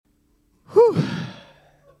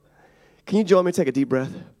Can you join me? Take a deep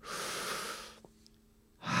breath.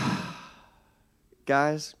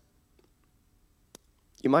 Guys,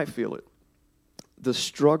 you might feel it. The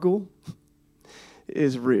struggle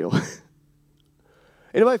is real.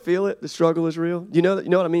 Anybody feel it? The struggle is real? You know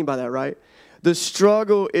what I mean by that, right? The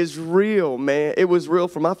struggle is real, man. It was real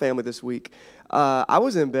for my family this week. I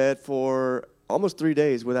was in bed for almost 3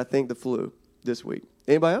 days with, I think, the flu this week.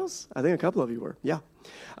 Anybody else? I think a couple of you were. Yeah.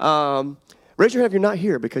 Raise your hand if you're not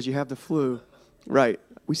here because you have the flu. Right.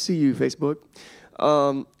 We see you, Facebook.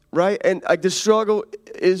 Right? And like the struggle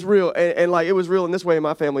is real. And like it was real in this way in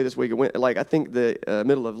my family this week. It went like I think the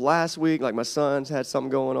middle of last week, like my sons had something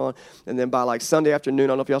going on. And then by like Sunday afternoon, I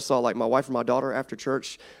don't know if y'all saw like my wife and my daughter after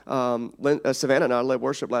church. Savannah and I led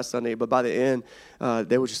worship last Sunday. But by the end,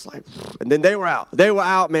 they were just like, and then they were out. They were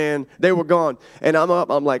out, man. They were gone. And I'm up.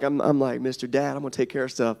 I'm like, Mr. Dad, I'm going to take care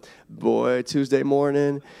of stuff. Boy, Tuesday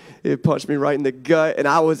morning, it punched me right in the gut. And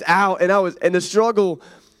I was out. And the struggle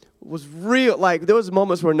was real. Like, there was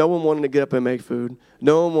moments where no one wanted to get up and make food.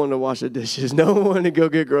 No one wanted to wash the dishes. No one wanted to go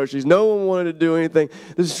get groceries. No one wanted to do anything.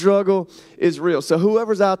 The struggle is real. So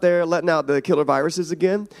whoever's out there letting out the killer viruses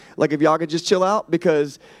again, like if y'all could just chill out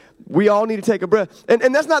because we all need to take a breath.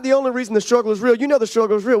 And that's not the only reason the struggle is real. You know the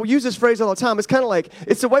struggle is real. We use this phrase all the time. It's kind of like,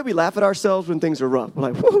 it's the way we laugh at ourselves when things are rough. We're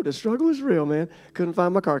like, whoa, the struggle is real, man. Couldn't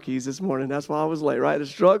find my car keys this morning. That's why I was late, right? The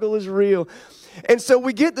struggle is real. And so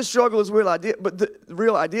we get the struggle as a real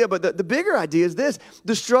idea, but the bigger idea is this.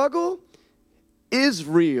 The struggle is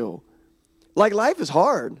real. Like life is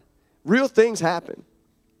hard. Real things happen.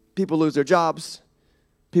 People lose their jobs.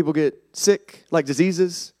 People get sick, like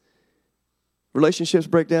diseases. Relationships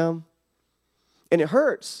break down. And it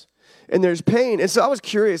hurts. And there's pain. And so I was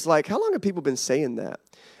curious, like, how long have people been saying that?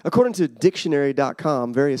 According to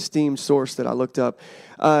dictionary.com, very esteemed source that I looked up,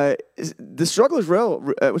 the struggle is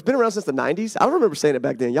real. It's been around since the 90s. I don't remember saying it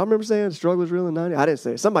back then. Y'all remember saying the struggle is real in the 90s? I didn't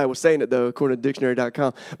say it. Somebody was saying it, though, according to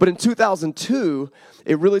dictionary.com. But in 2002,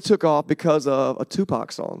 it really took off because of a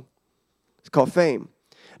Tupac song. It's called Fame.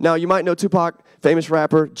 Now, you might know Tupac, famous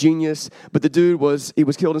rapper, genius, but the dude was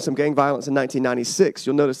killed in some gang violence in 1996.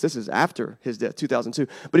 You'll notice this is after his death, 2002.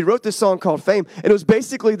 But he wrote this song called Fame, and it was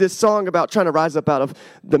basically this song about trying to rise up out of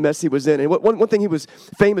the mess he was in. And one thing he was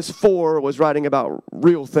famous for was writing about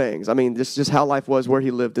real things. I mean, just how life was, where he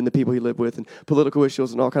lived, and the people he lived with, and political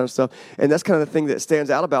issues and all kind of stuff. And that's kind of the thing that stands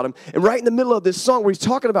out about him. And right in the middle of this song where he's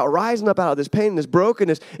talking about rising up out of this pain and this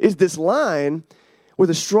brokenness is this line where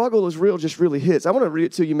the struggle is real just really hits. I want to read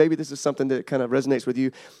it to you. Maybe this is something that kind of resonates with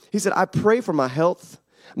you. He said, I pray for my health,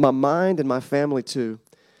 my mind, and my family too.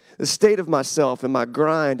 The state of myself and my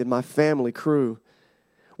grind and my family crew.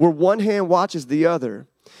 Where one hand watches the other.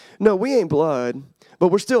 No, we ain't blood, but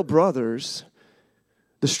we're still brothers.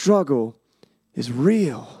 The struggle is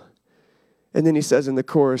real. And then he says in the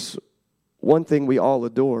chorus, one thing we all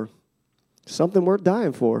adore. Something worth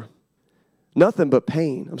dying for. Nothing but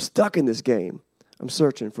pain. I'm stuck in this game. I'm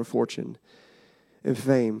searching for fortune and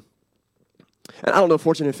fame. And I don't know if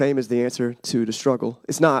fortune and fame is the answer to the struggle.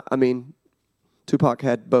 It's not. I mean, Tupac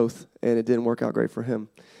had both, and it didn't work out great for him.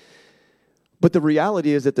 But the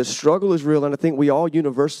reality is that the struggle is real, and I think we all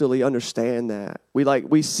universally understand that.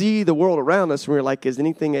 We see the world around us, and we're like, is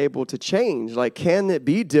anything able to change? Like, can it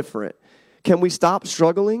be different? Can we stop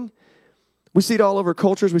struggling? We see it all over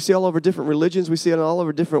cultures. We see it all over different religions. We see it all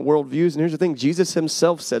over different worldviews. And here's the thing. Jesus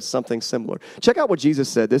himself said something similar. Check out what Jesus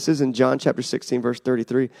said. This is in John chapter 16, verse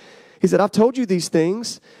 33. He said, I've told you these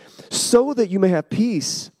things so that you may have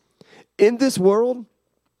peace. In this world,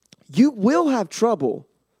 you will have trouble.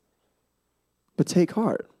 But take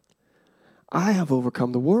heart. I have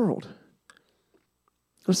overcome the world.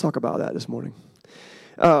 Let's talk about that this morning.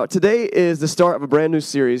 Today is the start of a brand new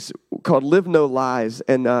series called Live No Lies.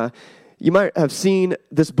 And you might have seen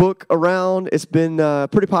this book around. It's been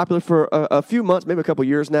pretty popular for a few months, maybe a couple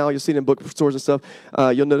years now. You'll see it in bookstores and stuff.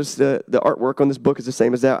 You'll notice the artwork on this book is the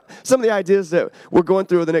same as that. Some of the ideas that we're going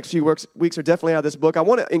through over the next few weeks are definitely out of this book. I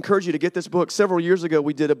want to encourage you to get this book. Several years ago,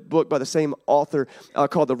 we did a book by the same author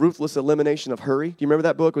called The Ruthless Elimination of Hurry. Do you remember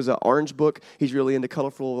that book? It was an orange book. He's really into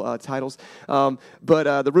colorful titles. But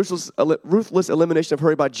The Ruthless Elimination of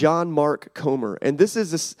Hurry by John Mark Comer. And this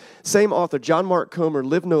is the same author, John Mark Comer,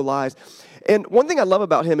 Live No Lies. And one thing I love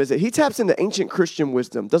about him is that he taps into ancient Christian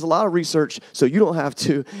wisdom, does a lot of research so you don't have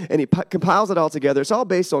to, and he compiles it all together. It's all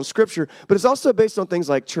based on Scripture, but it's also based on things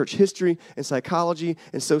like church history and psychology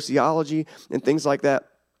and sociology and things like that.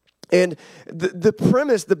 And the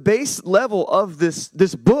premise, the base level of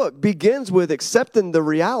this book begins with accepting the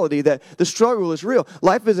reality that the struggle is real.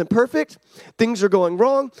 Life isn't perfect, things are going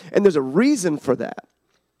wrong, and there's a reason for that.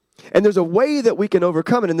 And there's a way that we can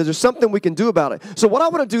overcome it, and there's something we can do about it. So what I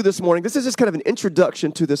want to do this morning, this is just kind of an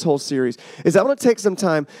introduction to this whole series, is I want to take some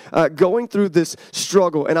time going through this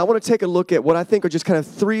struggle, and I want to take a look at what I think are just kind of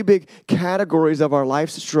three big categories of our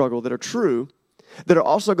life's struggle that are true, that are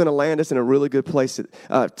also going to land us in a really good place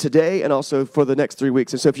today and also for the next 3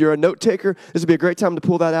 weeks. And so if you're a note taker, this would be a great time to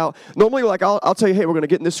pull that out. Normally, like I'll tell you, hey, we're going to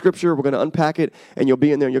get in this scripture, we're going to unpack it, and you'll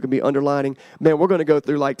be in there and you're going to be underlining. Man, we're going to go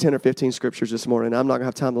through like 10 or 15 scriptures this morning. I'm not going to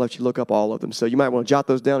have time to let you look up all of them. So you might want to jot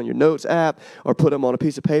those down in your notes app or put them on a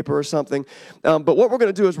piece of paper or something. But what we're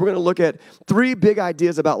going to do is we're going to look at three big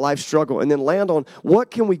ideas about life's struggle and then land on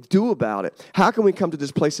what can we do about it? How can we come to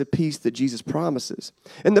this place of peace that Jesus promises?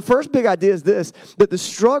 And the first big idea is this, that the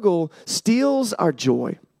struggle steals our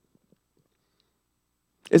joy.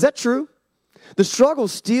 Is that true? The struggle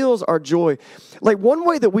steals our joy. Like one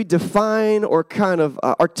way that we define or kind of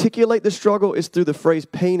articulate the struggle is through the phrase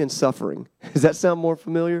pain and suffering. Does that sound more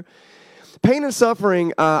familiar? Pain and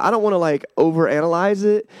suffering, I don't want to like overanalyze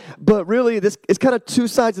it, but really this it's kind of two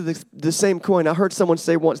sides of the same coin. I heard someone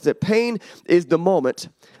say once that pain is the moment,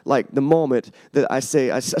 like the moment that I say,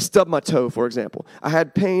 I stubbed my toe, for example. I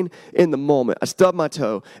had pain in the moment. I stubbed my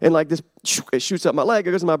toe, and like this, it shoots up my leg,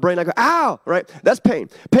 it goes in my brain, I go, ow, right? That's pain.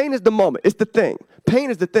 Pain is the moment. It's the thing. Pain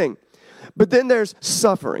is the thing. But then there's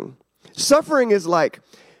suffering. Suffering is like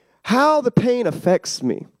how the pain affects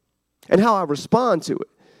me and how I respond to it.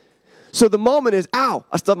 So the moment is, ow,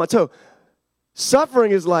 I stubbed my toe.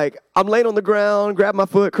 Suffering is like, I'm laying on the ground, grab my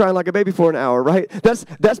foot, crying like a baby for an hour, right? That's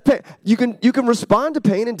pain. You can respond to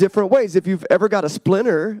pain in different ways. If you've ever got a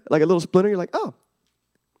splinter, like a little splinter, you're like, oh,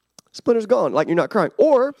 splinter's gone, like you're not crying.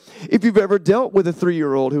 Or if you've ever dealt with a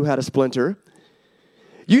 3-year-old who had a splinter,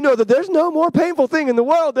 you know that there's no more painful thing in the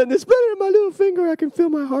world than this splinter in my little finger. I can feel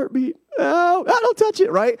my heartbeat. Oh, I don't touch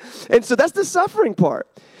it, right? And so that's the suffering part.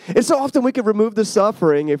 And so often we could remove the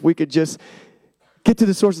suffering if we could just get to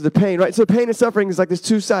the source of the pain, right? So pain and suffering is like this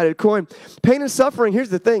two-sided coin. Pain and suffering, here's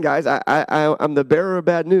the thing, guys. I'm the bearer of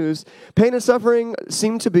bad news. Pain and suffering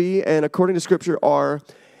seem to be, and according to Scripture, are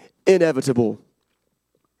inevitable.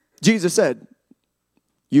 Jesus said,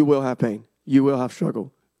 you will have pain. You will have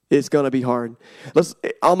struggle. It's going to be hard.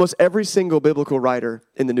 Almost every single biblical writer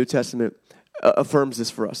in the New Testament affirms this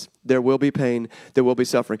for us. There will be pain. There will be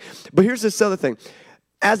suffering. But here's this other thing.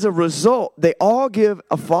 As a result, they all give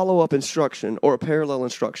a follow-up instruction or a parallel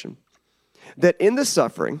instruction that in the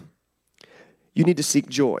suffering, you need to seek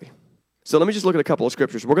joy. So let me just look at a couple of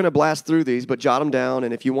scriptures. We're going to blast through these, but jot them down,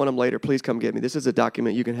 and if you want them later, please come get me. This is a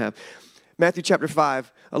document you can have. Matthew chapter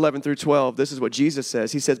 5, 11 through 12, this is what Jesus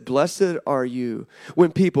says. He says, blessed are you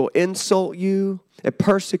when people insult you and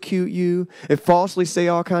persecute you and falsely say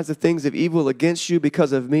all kinds of things of evil against you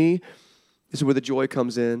because of me. This is where the joy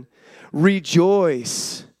comes in.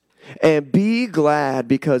 Rejoice and be glad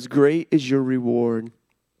because great is your reward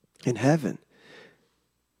in heaven.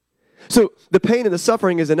 So the pain and the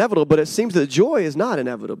suffering is inevitable, but it seems that joy is not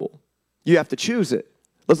inevitable. You have to choose it.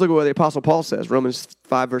 Let's look at what the Apostle Paul says, Romans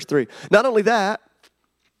 5, verse 3. Not only that,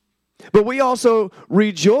 but we also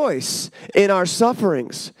rejoice in our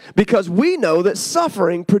sufferings because we know that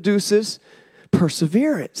suffering produces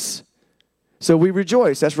perseverance. So we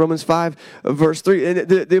rejoice. That's Romans 5, verse 3. And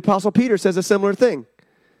the Apostle Peter says a similar thing.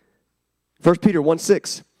 1 Peter 1,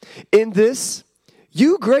 6. In this,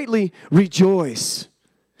 you greatly rejoice.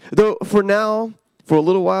 Though for now, for a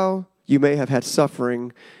little while, you may have had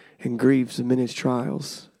suffering and griefs and many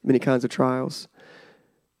trials, many kinds of trials.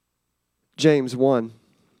 James 1,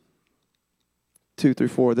 2 through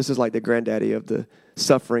 4. This is like the granddaddy of the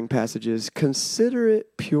suffering passages. Consider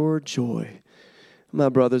it pure joy, my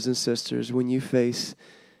brothers and sisters, when you face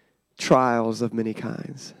trials of many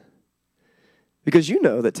kinds. Because you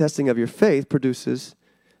know that testing of your faith produces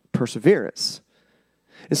perseverance.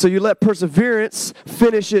 And so you let perseverance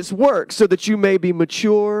finish its work so that you may be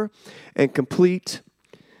mature and complete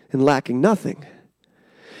and lacking nothing.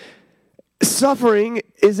 Suffering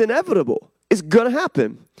is inevitable. It's going to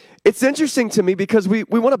happen. It's interesting to me because we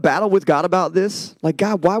want to battle with God about this. Like,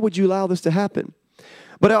 God, why would you allow this to happen?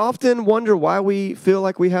 But I often wonder why we feel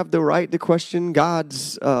like we have the right to question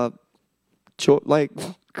God's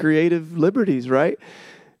creative liberties, right?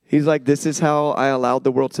 He's like, this is how I allowed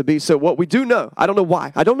the world to be. So what we do know, I don't know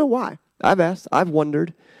why. I've asked, I've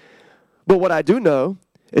wondered. But what I do know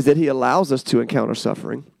is that he allows us to encounter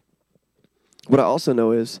suffering. What I also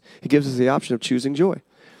know is he gives us the option of choosing joy.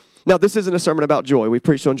 Now, this isn't a sermon about joy. We've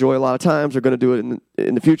preached on joy a lot of times. We're going to do it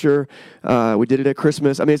in the future. We did it at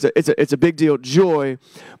Christmas. I mean, it's a big deal, joy.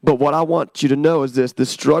 But what I want you to know is this. The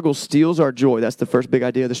struggle steals our joy. That's the first big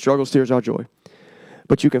idea. The struggle steals our joy.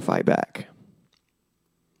 But you can fight back.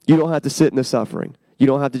 You don't have to sit in the suffering. You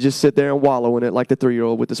don't have to just sit there and wallow in it like the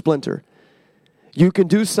 3-year-old with the splinter. You can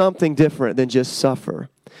do something different than just suffer.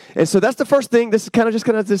 And so that's the first thing. This is kind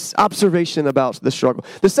of this observation about the struggle.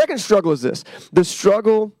 The second struggle is this. The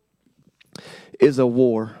struggle is a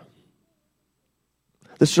war.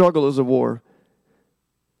 The struggle is a war.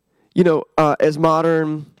 You know, as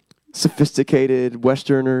modern, sophisticated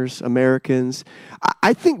Westerners, Americans,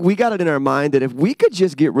 I think we got it in our mind that if we could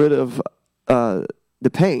just get rid of the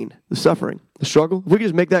pain, the suffering, the struggle, if we could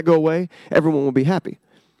just make that go away, everyone will be happy.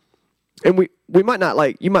 And we might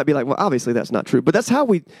not you might be like, well, obviously that's not true. But that's how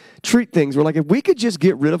we treat things. We're like, if we could just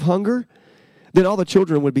get rid of hunger, then all the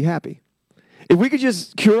children would be happy. If we could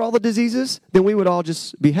just cure all the diseases, then we would all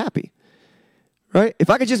just be happy. Right? If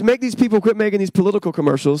I could just make these people quit making these political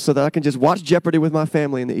commercials so that I can just watch Jeopardy with my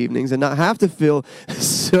family in the evenings and not have to feel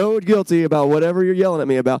so guilty about whatever you're yelling at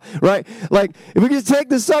me about, right? Like, if we could just take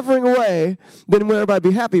the suffering away, then would everybody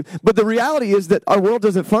be happy? But the reality is that our world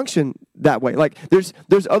doesn't function that way. Like, there's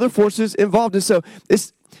other forces involved. And so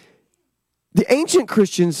the ancient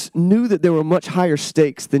Christians knew that there were much higher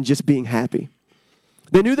stakes than just being happy.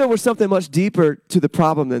 They knew there was something much deeper to the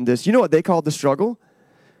problem than this. You know what they called the struggle?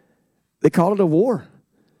 They call it a war.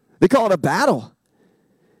 They call it a battle.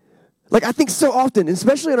 Like, I think so often,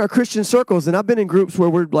 especially in our Christian circles, and I've been in groups where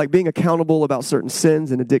we're like being accountable about certain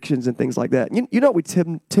sins and addictions and things like that. You know what we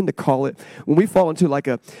tend to call it when we fall into like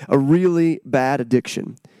a really bad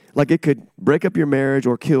addiction? Like, it could break up your marriage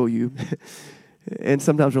or kill you. And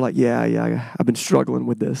sometimes we're like, yeah, I've been struggling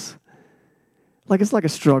with this. Like, it's like a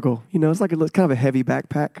struggle. You know, it's like kind of a heavy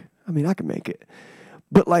backpack. I mean, I can make it.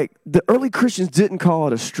 But like, the early Christians didn't call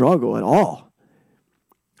it a struggle at all.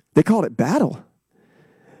 They called it battle.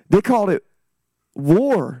 They called it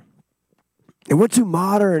war. And we're too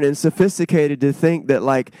modern and sophisticated to think that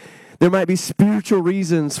like there might be spiritual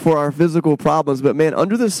reasons for our physical problems. But man,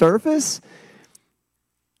 under the surface,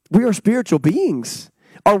 we are spiritual beings.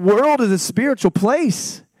 Our world is a spiritual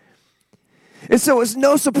place. And so it's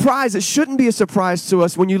no surprise, it shouldn't be a surprise to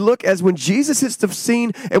us when you look when Jesus hits the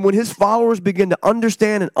scene and when his followers begin to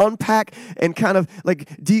understand and unpack and kind of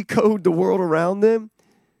like decode the world around them,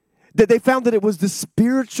 that they found that it was the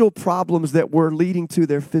spiritual problems that were leading to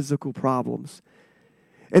their physical problems.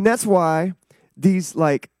 And that's why these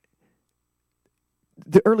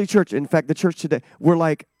the early church, in fact, the church today, were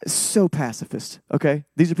like so pacifist. Okay,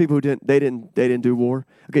 these are people who didn't do war.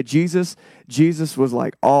 Okay, Jesus was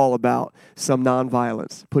like all about some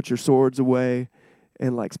nonviolence. Put your swords away,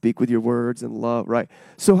 and like speak with your words and love. Right.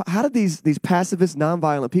 So how did these pacifist,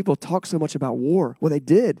 nonviolent people talk so much about war? Well, they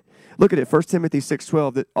did. Look at it, 1 Timothy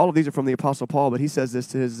 6:12. That all of these are from the Apostle Paul, but he says this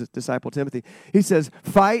to his disciple Timothy. He says,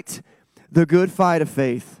 "Fight the good fight of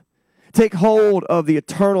faith. Take hold of the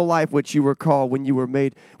eternal life which you were called when you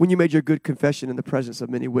made your good confession in the presence of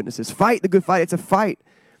many witnesses." Fight the good fight. It's a fight.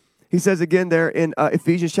 He says again there in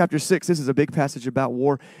Ephesians chapter 6, this is a big passage about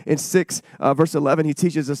war. In 6, verse 11, he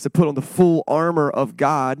teaches us to put on the full armor of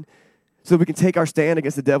God so that we can take our stand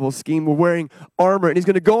against the devil's scheme. We're wearing armor. And he's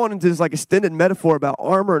going to go on into this like extended metaphor about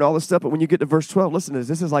armor and all this stuff. But when you get to verse 12, listen to this.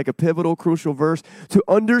 This is like a pivotal, crucial verse to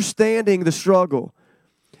understanding the struggle.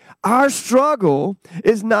 Our struggle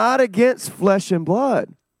is not against flesh and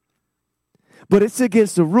blood, but it's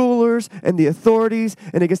against the rulers and the authorities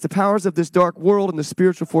and against the powers of this dark world and the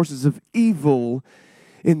spiritual forces of evil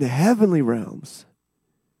in the heavenly realms.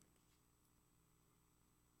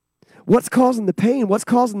 What's causing the pain? What's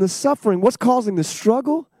causing the suffering? What's causing the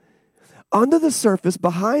struggle? Under the surface,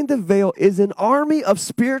 behind the veil, is an army of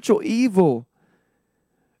spiritual evil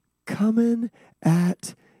coming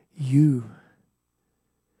at you.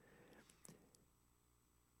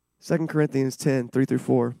 2 Corinthians 10,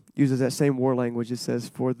 3-4 uses that same war language. It says,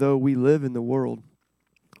 "For though we live in the world,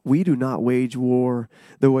 we do not wage war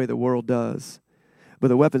the way the world does. But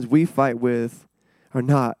the weapons we fight with are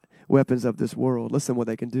not weapons of this world." Listen what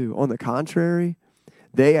they can do. On the contrary,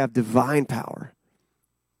 they have divine power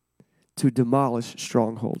to demolish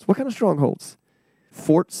strongholds. What kind of strongholds?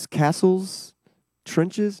 Forts, castles,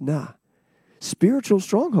 trenches? Nah. Spiritual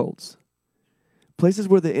strongholds. Places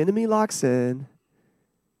where the enemy locks in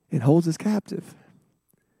and holds us captive.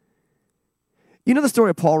 You know the story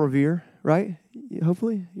of Paul Revere, right?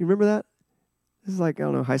 Hopefully, you remember that? This is like, I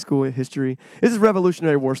don't know, high school history. This is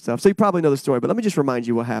Revolutionary War stuff, so you probably know the story, but let me just remind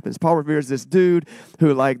you what happens. Paul Revere is this dude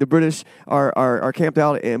who, like, the British are camped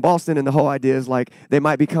out in Boston, and the whole idea is, like, they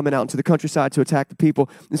might be coming out into the countryside to attack the people,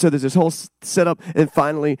 and so there's this whole setup, and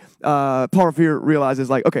finally, Paul Revere realizes,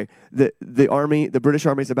 like, okay, the British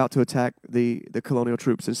army is about to attack the colonial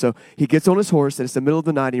troops, and so he gets on his horse, and it's the middle of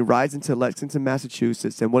the night, and he rides into Lexington,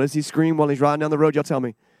 Massachusetts, and what does he scream while he's riding down the road? Y'all tell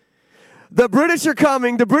me. the British are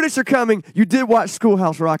coming. The British are coming. You did watch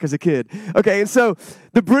Schoolhouse Rock as a kid. Okay, and so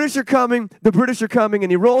the British are coming. The British are coming.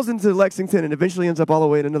 And he rolls into Lexington and eventually ends up all the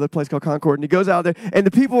way in another place called Concord. And he goes out there, and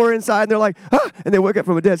the people are inside, and they're like, ah! And they wake up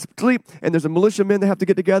from a dead sleep, and there's a militiamen that have to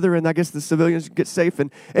get together, and I guess the civilians get safe.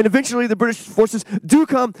 And eventually the British forces do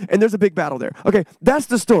come, and there's a big battle there. Okay, that's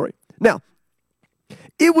the story. Now,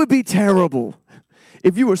 it would be terrible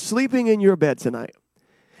if you were sleeping in your bed tonight,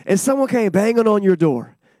 and someone came banging on your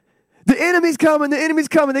door. The enemy's coming, the enemy's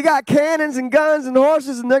coming. They got cannons and guns and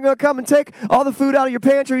horses, and they're going to come and take all the food out of your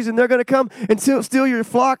pantries, and they're going to come and steal your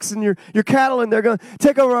flocks and your cattle, and they're going to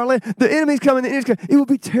take over our land. The enemy's coming, the enemy's coming. It would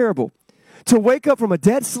be terrible to wake up from a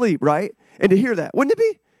dead sleep, right, and to hear that. Wouldn't it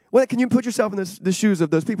be? Well, can you put yourself in the shoes of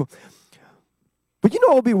those people? But you know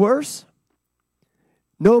what would be worse?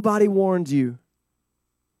 Nobody warned you.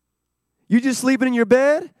 You just sleeping in your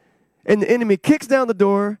bed, and the enemy kicks down the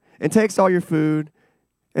door and takes all your food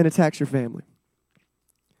and attacks your family.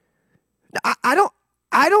 I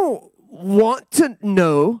don't want to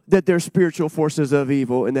know that there's spiritual forces of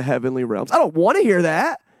evil in the heavenly realms. I don't want to hear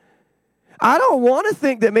that. I don't want to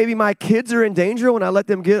think that maybe my kids are in danger when I let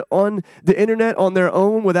them get on the internet on their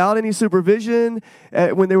own without any supervision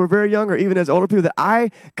when they were very young, or even as older people, that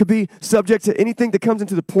I could be subject to anything that comes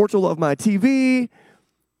into the portal of my TV.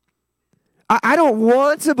 I don't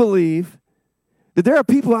want to believe that there are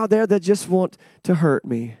people out there that just want to hurt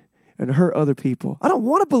me and hurt other people. I don't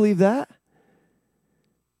want to believe that.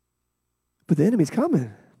 But the enemy's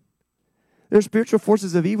coming. There are spiritual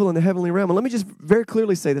forces of evil in the heavenly realm. And let me just very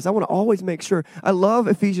clearly say this. I want to always make sure. I love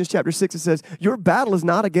Ephesians chapter 6. It says, your battle is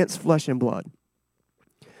not against flesh and blood.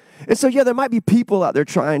 And so, yeah, there might be people out there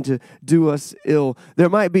trying to do us ill. There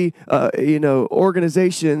might be,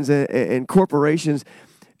 organizations and corporations.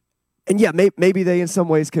 And yeah, maybe they in some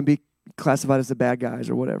ways can be classified as the bad guys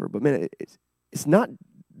or whatever. But man, it's not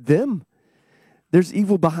them. There's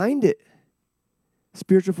evil behind it.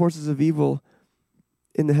 Spiritual forces of evil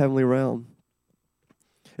in the heavenly realm.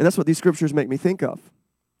 And that's what these scriptures make me think of.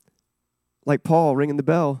 Like Paul ringing the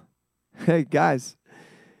bell. Hey, guys,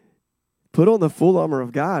 put on the full armor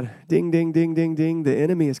of God. Ding, ding, ding, ding, ding. The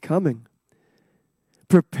enemy is coming.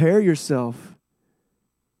 Prepare yourself.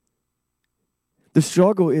 The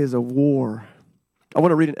struggle is a war. I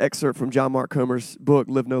want to read an excerpt from John Mark Comer's book,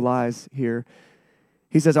 Live No Lies, here.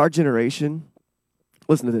 He says, our generation,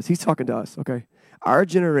 listen to this, he's talking to us, okay? Our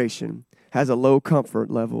generation has a low comfort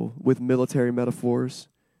level with military metaphors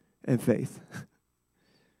and faith.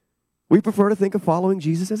 We prefer to think of following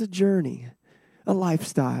Jesus as a journey, a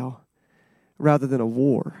lifestyle, rather than a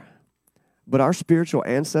war. But our spiritual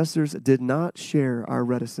ancestors did not share our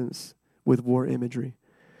reticence with war imagery.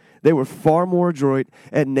 They were far more adroit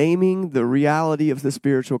at naming the reality of the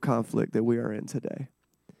spiritual conflict that we are in today.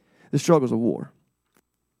 The struggle is a war.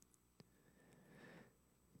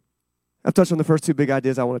 I've touched on the first two big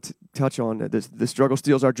ideas I want to touch on. The struggle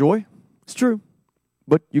steals our joy. It's true,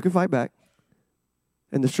 but you can fight back.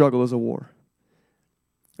 And the struggle is a war.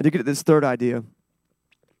 And to get at this third idea,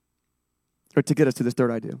 or to get us to this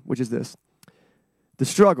third idea, which is this. The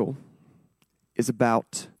struggle is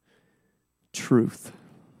about truth.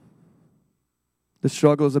 The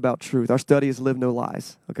struggle is about truth. Our study is Live No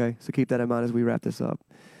Lies, okay? So keep that in mind as we wrap this up.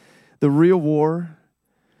 The real war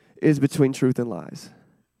is between truth and lies.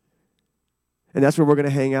 And that's where we're going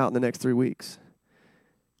to hang out in the next 3 weeks.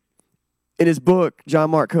 In his book,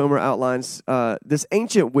 John Mark Comer outlines this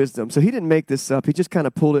ancient wisdom. So he didn't make this up. He just kind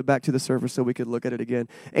of pulled it back to the surface so we could look at it again.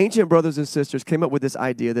 Ancient brothers and sisters came up with this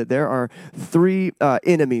idea that there are 3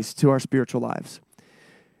 enemies to our spiritual lives.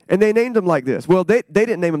 And they named them like this. Well, they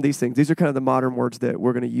didn't name them these things. These are kind of the modern words that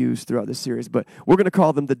we're going to use throughout this series. But we're going to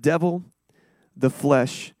call them the devil, the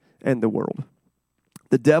flesh, and the world.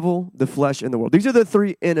 The devil, the flesh, and the world. These are the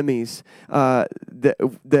 3 enemies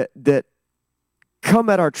that come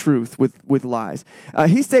at our truth with lies.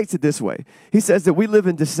 He states it this way. He says that we live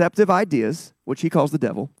in deceptive ideas, which he calls the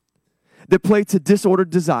devil, that play to disordered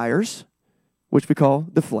desires, which we call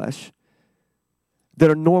the flesh, that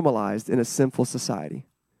are normalized in a sinful society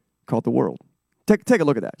called the world. Take a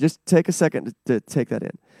look at that. Just take a second to take that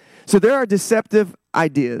in. So there are deceptive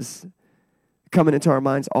ideas coming into our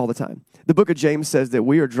minds all the time. The book of James says that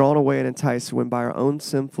we are drawn away and enticed when by our own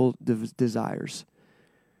sinful desires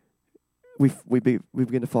we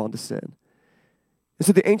begin to fall into sin. And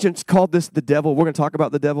so the ancients called this the devil. We're going to talk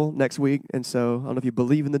about the devil next week. And so I don't know if you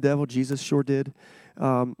believe in the devil. Jesus sure did.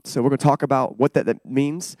 So we're going to talk about what that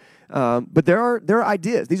means. But there are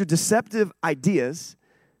ideas. These are deceptive ideas.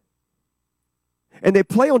 And they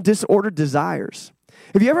play on disordered desires.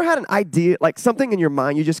 Have you ever had an idea, like something in your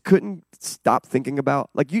mind you just couldn't stop thinking about?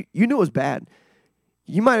 Like you knew it was bad.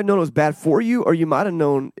 You might have known it was bad for you, or you might have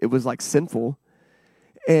known it was like sinful.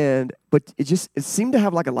 But it seemed to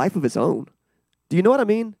have like a life of its own. Do you know what I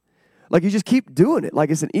mean? Like you just keep doing it. Like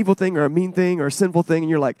it's an evil thing or a mean thing or a sinful thing. And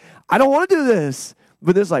you're like, I don't want to do this.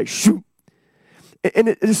 But there's like, shoot. And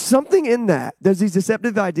there's something in that. There's these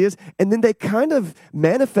deceptive ideas. And then they kind of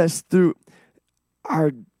manifest through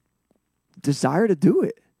our desire to do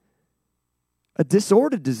it. A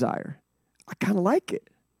disordered desire. I kind of like it.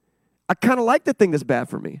 I kind of like the thing that's bad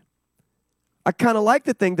for me. I kind of like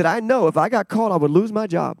the thing that I know if I got caught, I would lose my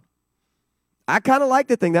job. I kind of like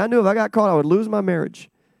the thing that I knew if I got caught, I would lose my marriage.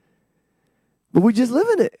 But we just live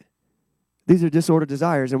in it. These are disordered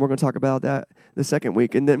desires, and we're going to talk about that the second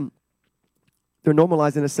week. And then they're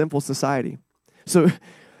normalized in a sinful society. So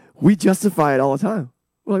we justify it all the time.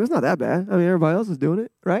 We're like, it's not that bad. I mean, everybody else is doing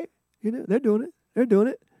it, right? You know, they're doing it. They're doing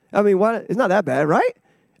it. I mean, why? It's not that bad, right?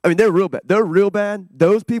 I mean, they're real bad. They're real bad.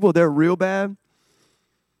 Those people, they're real bad.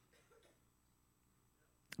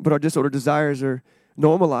 But our disordered desires are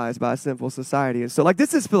normalized by a sinful society. And so, like,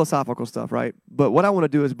 this is philosophical stuff, right? But what I want to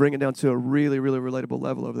do is bring it down to a really, really relatable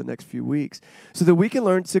level over the next few weeks so that we can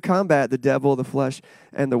learn to combat the devil, the flesh,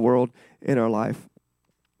 and the world in our life.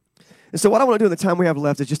 And so what I want to do in the time we have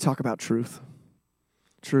left is just talk about truth.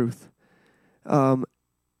 Truth. I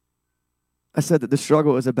said that the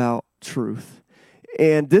struggle is about truth.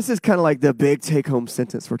 And this is kind of like the big take-home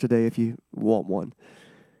sentence for today if you want one.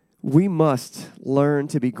 We must learn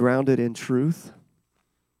to be grounded in truth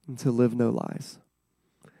and to live no lies.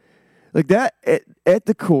 Like that, at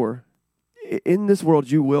the core, in this world,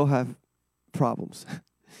 you will have problems.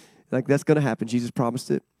 Like that's going to happen. Jesus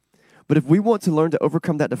promised it. But if we want to learn to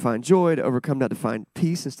overcome that, to find joy, to overcome that, to find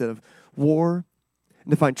peace instead of war,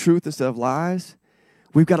 and to find truth instead of lies,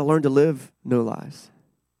 we've got to learn to live no lies.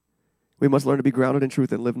 We must learn to be grounded in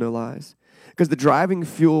truth and live no lies. Because the driving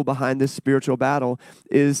fuel behind this spiritual battle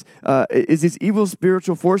is these evil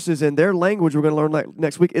spiritual forces, and their language we're going to learn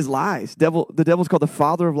next week is lies. The devil's called the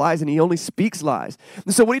father of lies, and he only speaks lies.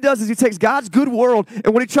 And so what he does is he takes God's good world,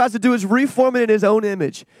 and what he tries to do is reform it in his own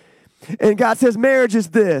image. And God says, marriage is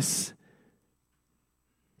this.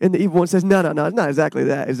 And the evil one says, no, it's not exactly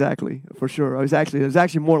that, exactly, for sure. It's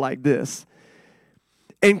actually more like this.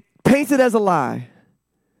 And paints it as a lie.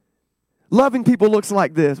 Loving people looks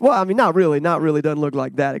like this. Well, I mean, not really, doesn't look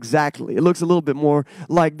like that exactly. It looks a little bit more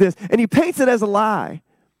like this. And he paints it as a lie.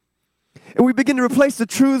 And we begin to replace the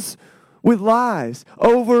truths with lies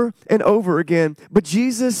over and over again. But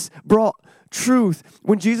Jesus brought truth.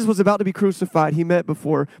 When Jesus was about to be crucified, he met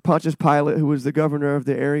before Pontius Pilate, who was the governor of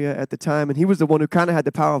the area at the time. And he was the one who kind of had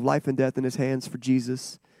the power of life and death in his hands for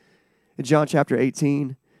Jesus. In John chapter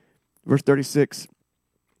 18, verse 36,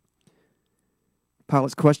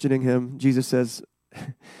 Pilate's questioning him. Jesus says,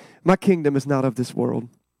 my kingdom is not of this world.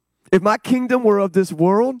 If my kingdom were of this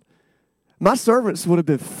world, my servants would have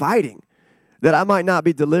been fighting that I might not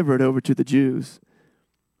be delivered over to the Jews.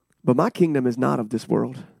 But my kingdom is not of this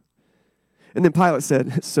world. And then Pilate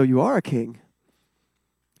said, so you are a king?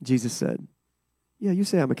 Jesus said, yeah, you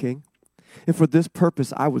say I'm a king. And for this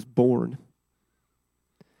purpose I was born.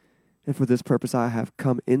 And for this purpose I have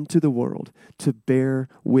come into the world to bear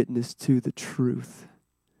witness to the truth.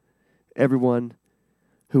 Everyone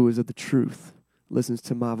who is of the truth listens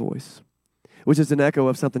to my voice. Which is an echo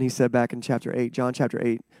of something he said back in chapter 8, John chapter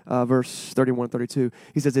 8, verse 31 and 32.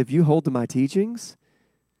 He says, if you hold to my teachings,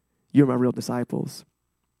 you're my real disciples.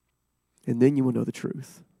 And then you will know the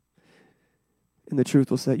truth. And the truth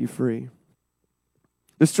will set you free.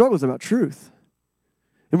 The struggle is about truth.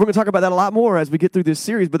 And we're going to talk about that a lot more as we get through this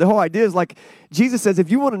series. But the whole idea is like, Jesus says, if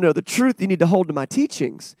you want to know the truth, you need to hold to my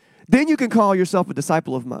teachings. Then you can call yourself a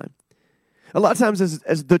disciple of mine. A lot of times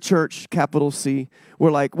as the church, capital C,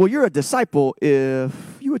 we're like, well, you're a disciple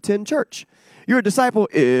if you attend church. You're a disciple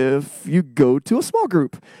if you go to a small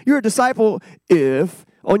group. You're a disciple if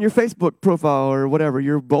on your Facebook profile or whatever,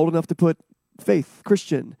 you're bold enough to put faith,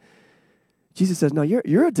 Christian. Jesus says, no,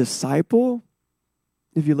 you're a disciple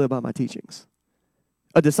if you live by my teachings.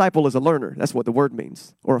 A disciple is a learner. That's what the word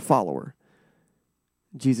means, or a follower.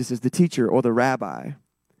 Jesus is the teacher or the rabbi.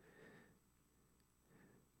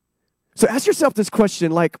 So ask yourself this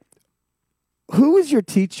question, like, who is your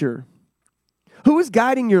teacher? Who is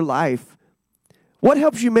guiding your life? What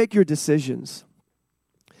helps you make your decisions?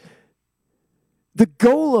 The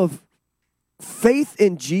goal of faith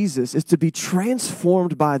in Jesus is to be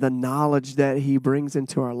transformed by the knowledge that he brings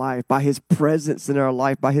into our life, by his presence in our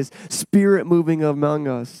life, by his spirit moving among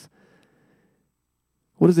us.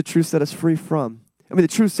 What does the truth set us free from? I mean, the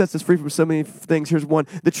truth sets us free from so many things. Here's one.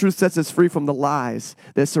 The truth sets us free from the lies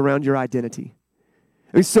that surround your identity.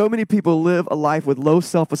 I mean, so many people live a life with low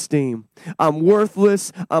self-esteem. I'm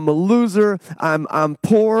worthless. I'm a loser. I'm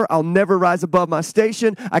poor. I'll never rise above my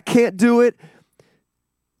station. I can't do it.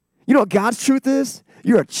 You know what God's truth is?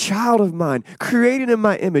 You're a child of mine, created in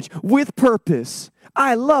my image, with purpose.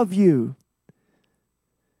 I love you.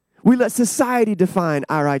 We let society define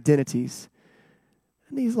our identities.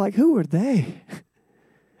 And he's like, who are they?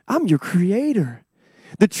 I'm your creator.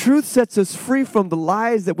 The truth sets us free from the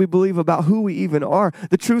lies that we believe about who we even are.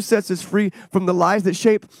 The truth sets us free from the lies that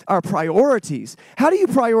shape our priorities. How do you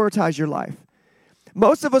prioritize your life?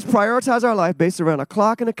 Most of us prioritize our life based around a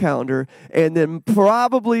clock and a calendar, and then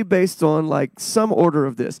probably based on like some order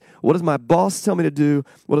of this. What does my boss tell me to do?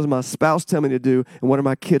 What does my spouse tell me to do? And what are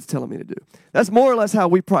my kids telling me to do? That's more or less how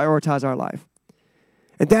we prioritize our life.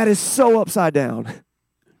 And that is so upside down.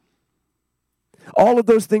 All of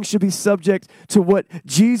those things should be subject to what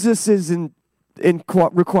Jesus is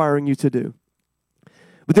requiring you to do.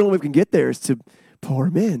 But the only way we can get there is to pour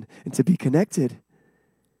him in and to be connected.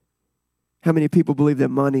 How many people believe that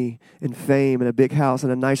money and fame and a big house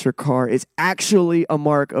and a nicer car is actually a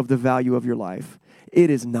mark of the value of your life? It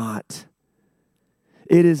is not.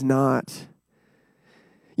 It is not.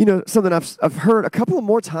 You know, something I've heard a couple of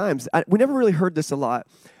more times. We never really heard this a lot.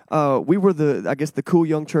 We were the cool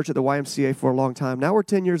young church at the YMCA for a long time. Now we're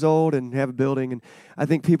 10 years old and have a building, and I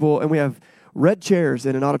think we have red chairs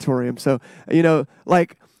in an auditorium. So, you know,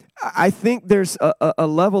 like, I think there's a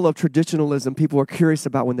level of traditionalism people are curious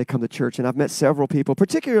about when they come to church. And I've met several people,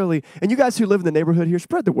 particularly, and you guys who live in the neighborhood here,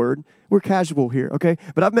 spread the word. We're casual here, okay?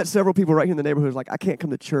 But I've met several people right here in the neighborhood who's like, I can't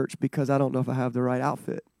come to church because I don't know if I have the right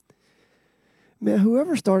outfit. Man,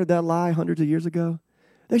 whoever started that lie hundreds of years ago,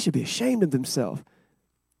 they should be ashamed of themselves.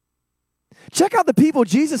 Check out the people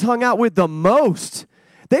Jesus hung out with the most.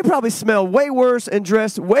 They probably smell way worse and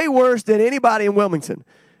dress way worse than anybody in Wilmington.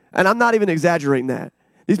 And I'm not even exaggerating that.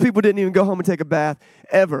 These people didn't even go home and take a bath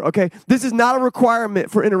ever, okay? This is not a requirement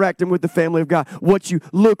for interacting with the family of God, what you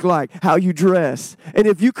look like, how you dress. And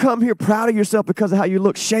if you come here proud of yourself because of how you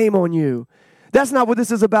look, shame on you. That's not what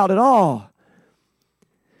this is about at all.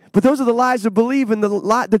 But those are the lies we believe, and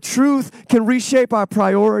the truth can reshape our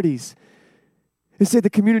priorities. And say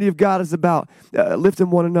the community of God is about lifting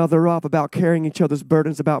one another up, about carrying each other's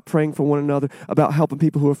burdens, about praying for one another, about helping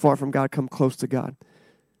people who are far from God come close to God.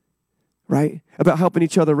 Right? About helping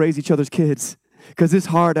each other raise each other's kids. Because it's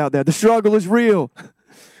hard out there. The struggle is real.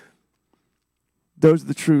 Those are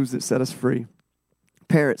the truths that set us free.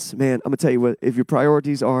 Parents, man, I'm going to tell you what, if your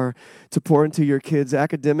priorities are to pour into your kids'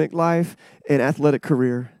 academic life and athletic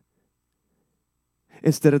career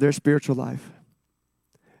instead of their spiritual life,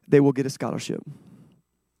 they will get a scholarship.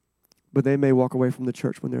 But they may walk away from the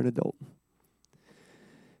church when they're an adult.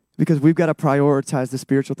 Because we've got to prioritize the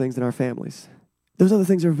spiritual things in our families. Those other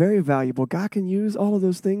things are very valuable. God can use all of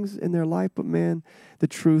those things in their life, but man, the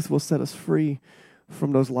truth will set us free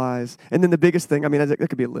from those lies. And then the biggest thing, I mean, that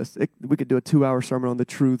could be a list. We could do a 2-hour sermon on the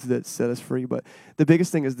truths that set us free, but the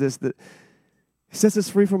biggest thing is this, that it sets us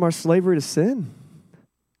free from our slavery to sin.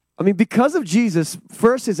 I mean, because of Jesus,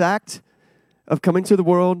 first his act of coming to the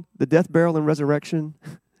world, the death, burial, and resurrection,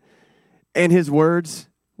 and his words,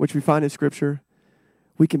 which we find in Scripture,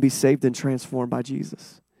 we can be saved and transformed by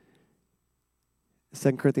Jesus.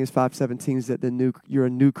 2 Corinthians 5:17 is that you're a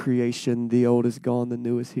new creation. The old is gone, the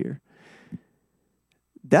new is here.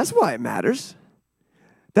 That's why it matters.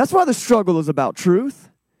 That's why the struggle is about truth.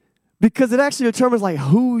 Because it actually determines like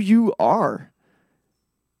who you are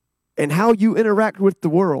and how you interact with the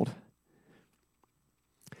world.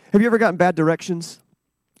 Have you ever gotten bad directions?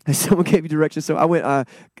 Someone gave you directions. So I went, I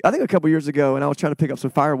think a couple years ago, and I was trying to pick up some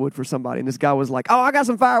firewood for somebody. And this guy was like, "Oh, I got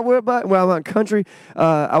some firewood." But well, I'm in country.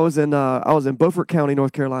 I was in Beaufort County,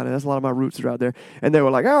 North Carolina. That's a lot of my roots are out there. And they were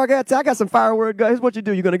like, "Oh, I got some firewood. Here's what you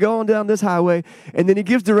do. You're going to go on down this highway." And then he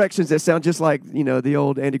gives directions that sound just like, you know, the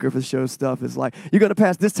old Andy Griffith Show stuff. Is like, you're going to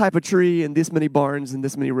pass this type of tree and this many barns and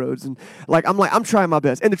this many roads. And I'm trying my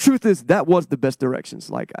best. And the truth is, that was the best directions.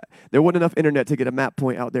 Like, there wasn't enough internet to get a map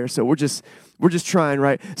point out there. So we're just trying,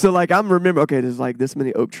 right? So like, okay, there's like this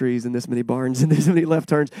many oak trees and this many barns and this many left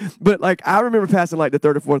turns. But like, I remember passing like the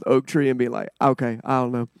third or fourth oak tree and being like, okay, I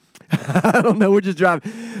don't know. I don't know. We're just driving.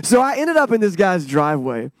 So I ended up in this guy's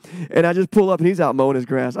driveway, and I just pull up and he's out mowing his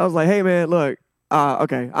grass. I was like, "Hey man, look,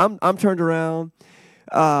 okay, I'm turned around."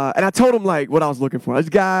 And I told him like what I was looking for. This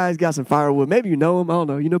guy's got some firewood. Maybe you know him. I don't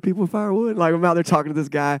know. You know people with firewood? Like, I'm out there talking to this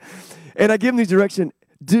guy, and I give him these directions.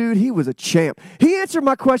 Dude, he was a champ. He answered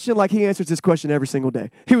my question like he answers this question every single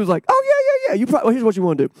day. He was like, "Oh, yeah. Here's what you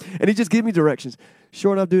want to do." And he just gave me directions.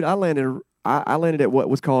 Sure enough, dude, I landed I landed at what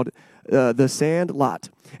was called the sand lot.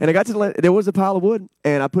 And I got to there was a pile of wood,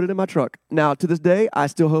 and I put it in my truck. Now, to this day, I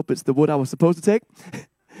still hope it's the wood I was supposed to take.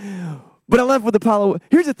 But I left with a pile of wood.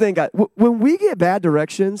 Here's the thing, guys. When we get bad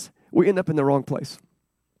directions, we end up in the wrong place.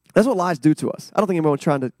 That's what lies do to us. I don't think anyone's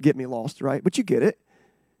trying to get me lost, right? But you get it.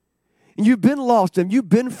 And you've been lost, and you've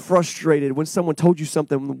been frustrated when someone told you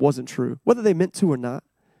something that wasn't true, whether they meant to or not.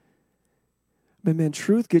 But man,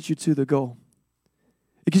 truth gets you to the goal.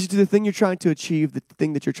 It gets you to the thing you're trying to achieve, the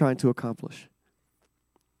thing that you're trying to accomplish.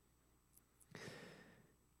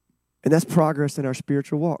 And that's progress in our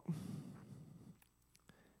spiritual walk.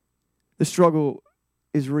 The struggle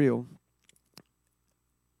is real.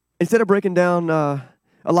 Instead of breaking down a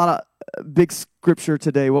lot of big scripture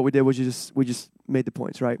today, what we did was we just made the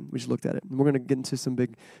points, right? We just looked at it. And we're going to get into some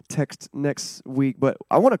big text next week, but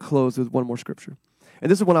I want to close with one more scripture.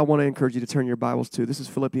 And this is one I want to encourage you to turn your Bibles to. This is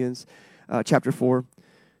Philippians chapter 4.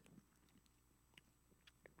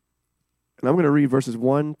 And I'm going to read verses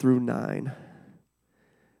 1 through 9.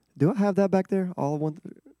 Do I have that back there? All one?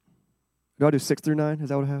 Do I do 6 through 9? Is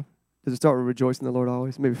that what I have? Does it start with rejoice in the Lord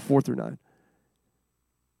always? Maybe 4 through 9.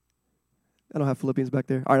 I don't have Philippians back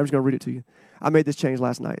there. All right, I'm just going to read it to you. I made this change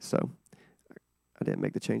last night, so I didn't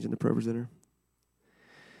make the change in the ProPresenter.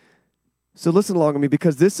 So listen along with me,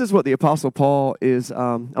 because this is what the Apostle Paul is,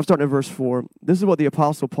 I'm starting at verse 4. This is what the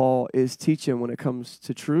Apostle Paul is teaching when it comes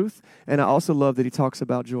to truth, and I also love that he talks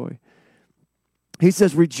about joy. He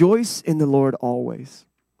says, rejoice in the Lord always.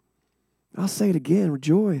 I'll say it again,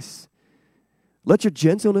 rejoice. Let your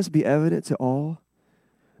gentleness be evident to all.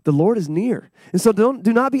 The Lord is near. And so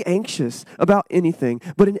do not be anxious about anything,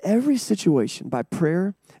 but in every situation, by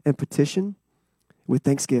prayer and petition, with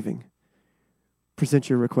thanksgiving, present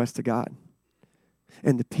your request to God.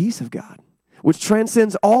 And the peace of God, which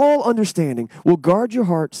transcends all understanding, will guard your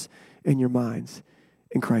hearts and your minds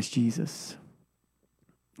in Christ Jesus.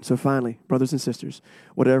 So finally, brothers and sisters,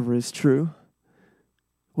 whatever is true,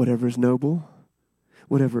 whatever is noble,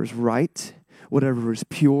 whatever is right, whatever is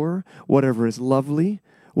pure, whatever is lovely,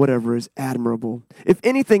 whatever is admirable, if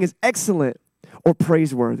anything is excellent or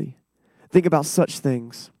praiseworthy, think about such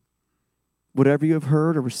things. Whatever you have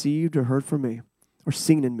heard or received or heard from me or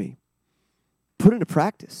seen in me, put into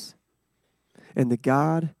practice, and the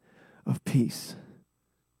God of peace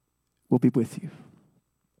will be with you.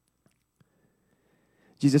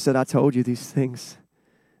 Jesus said, I told you these things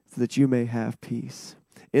so that you may have peace.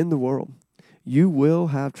 In the world, you will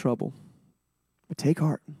have trouble, but take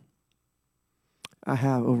heart. I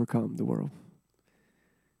have overcome the world.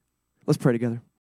 Let's pray together.